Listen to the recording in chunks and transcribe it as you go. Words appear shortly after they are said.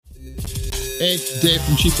Hey, it's Dave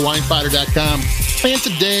from CheapWineFighter.com. And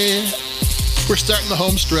today, we're starting the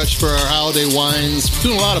home stretch for our holiday wines.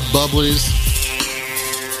 Doing a lot of bubblies.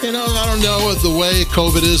 You know, I don't know, with the way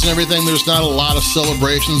COVID is and everything, there's not a lot of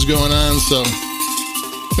celebrations going on, so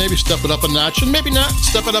maybe step it up a notch, and maybe not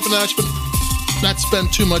step it up a notch, but not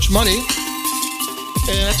spend too much money.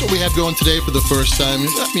 And that's what we have going today for the first time.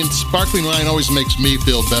 I mean, sparkling wine always makes me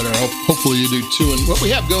feel better. Hopefully you do too. And what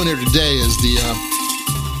we have going here today is the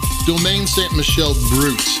Domaine Saint Michel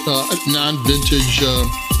Brut, non-vintage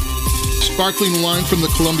sparkling wine from the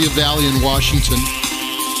Columbia Valley in Washington,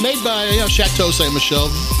 made by Chateau Saint Michel.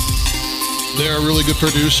 They're a really good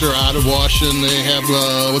producer out of Washington. They have,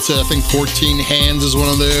 I think 14 Hands is one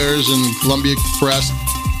of theirs, and Columbia Press.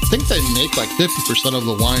 I think they make like 50% of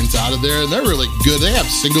the wines out of there, and they're really good. They have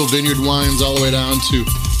single vineyard wines all the way down to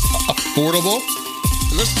affordable.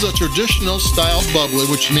 And this is a traditional style bubbly,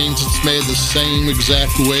 which means it's made the same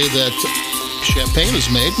exact way that champagne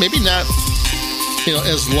is made. Maybe not,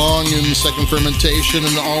 as long in second fermentation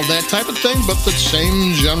and all that type of thing, but the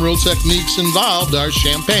same general techniques involved are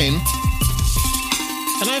champagne.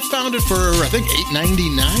 And I found it for, I think,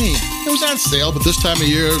 $8.99. It was on sale, but this time of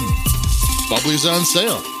year, bubbly's on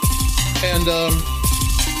sale. And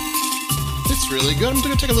it's really good. I'm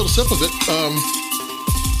going to take a little sip of it.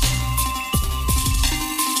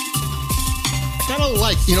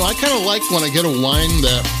 I kind of like when I get a wine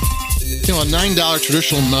that, a $9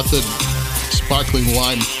 traditional method sparkling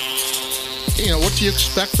wine. What do you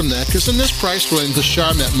expect from that? Because in this price range, the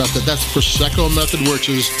Charmat method, that's Prosecco method, which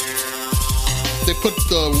is they put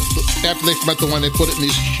after they ferment the wine, they put it in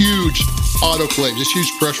these huge autoclaves, these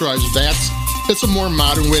huge pressurized vats. It's a more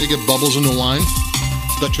modern way to get bubbles into wine.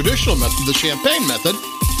 The traditional method, the champagne method,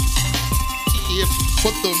 you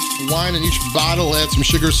put the wine in each bottle, add some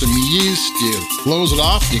sugar, some yeast, you close it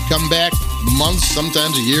off, you come back months,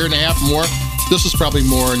 sometimes a year and a half more. This is probably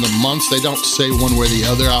more in the months. They don't say one way or the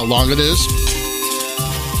other how long it is.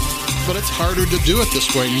 But it's harder to do it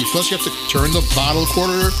this way. Plus you have to turn the bottle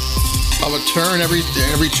quarter of a turn every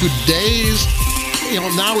 2 days.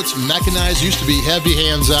 Now it's mechanized. Used to be heavy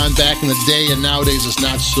hands-on back in the day, and nowadays it's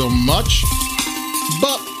not so much.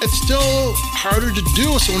 But it's still harder to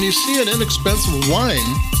do. So when you see an inexpensive wine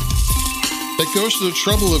that goes to the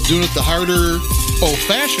trouble of doing it the harder,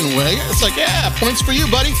 old-fashioned way, it's like, yeah, points for you,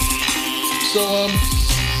 buddy. So,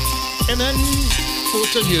 and then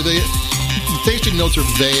what's in here? The tasting notes are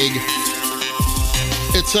vague.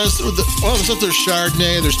 It says, there's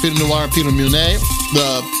Chardonnay, there's Pinot Noir, Pinot Meunier,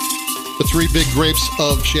 the three big grapes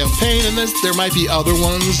of Champagne, and there might be other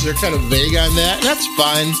ones. They're kind of vague on that, and that's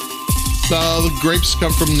fine. The grapes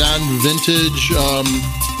come from non-vintage,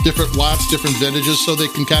 different lots, different vintages, so they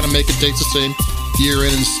can kind of make it taste the same year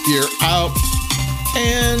in and year out.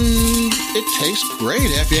 And it tastes great,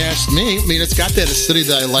 if you ask me. I mean, it's got that acidity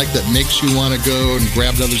that I like that makes you want to go and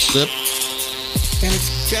grab another sip. And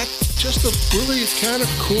it's got just it's kind of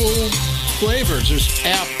cool flavors. There's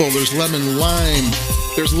apple, there's lemon lime,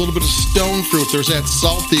 there's a little bit of stone fruit, there's that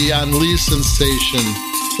salty ennui sensation,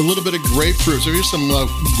 a little bit of grapefruit, so here's some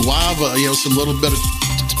guava, some little bit of,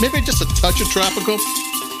 maybe just a touch of tropical.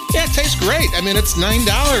 Yeah, it tastes great. I mean, it's $9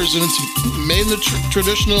 and it's made in the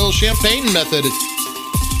traditional champagne method.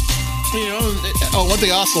 One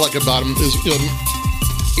thing I also like about them is,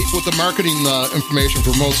 with the marketing information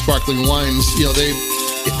for most sparkling wines, you're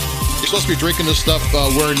supposed to be drinking this stuff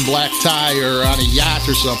wearing black tie or on a yacht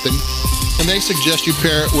or something, and they suggest you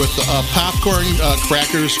pair it with popcorn,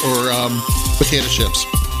 crackers, or potato chips,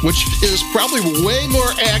 which is probably way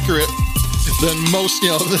more accurate than most,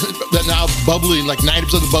 that now bubbly, like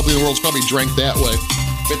 90% of the bubbly in the world is probably drank that way.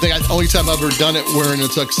 I think the only time I've ever done it wearing a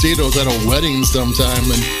tuxedo is at a wedding sometime,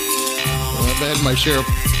 and I've had my share of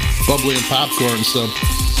bubbly and popcorn, so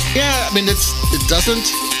yeah, I mean, it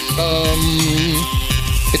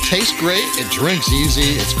tastes great, it drinks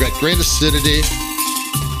easy, it's got great acidity,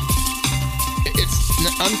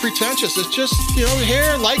 it's unpretentious, it's just,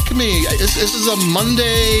 here, like me, this is a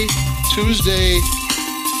Monday, Tuesday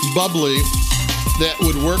bubbly that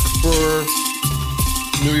would work for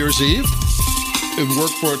New Year's Eve, it would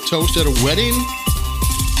work for a toast at a wedding.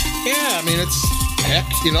 Yeah, I mean, it's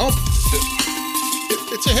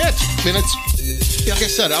it's a hit. I mean, it's, like I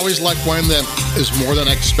said, I always like wine that is more than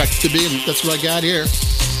I expect it to be, and that's what I got here.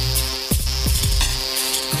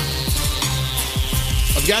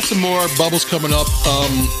 I've got some more bubbles coming up.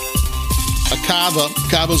 A cava.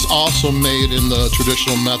 Cava's also made in the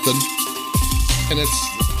traditional method, and it's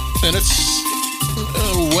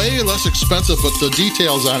way less expensive, but the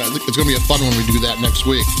details on it, it's going to be a fun one when we do that next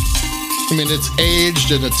week. I mean, it's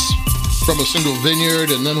aged and it's from a single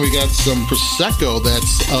vineyard, and then we got some Prosecco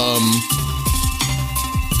that's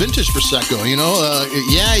vintage Prosecco. You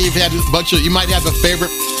might have a favorite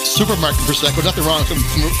supermarket Prosecco. Nothing wrong with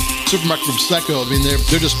supermarket Prosecco. I mean,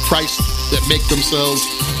 they're just priced that make themselves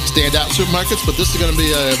stand out in supermarkets, but this is going to be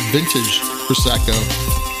a vintage Prosecco.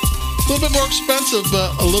 A little bit more expensive,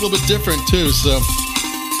 but a little bit different too. So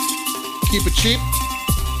keep it cheap.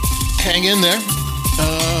 Hang in there.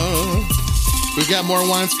 We've got more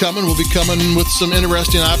wines coming. We'll be coming with some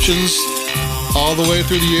interesting options all the way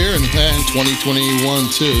through the year and 2021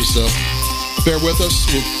 too. So bear with us.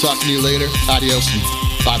 We'll talk to you later. Adios and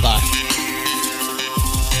bye-bye.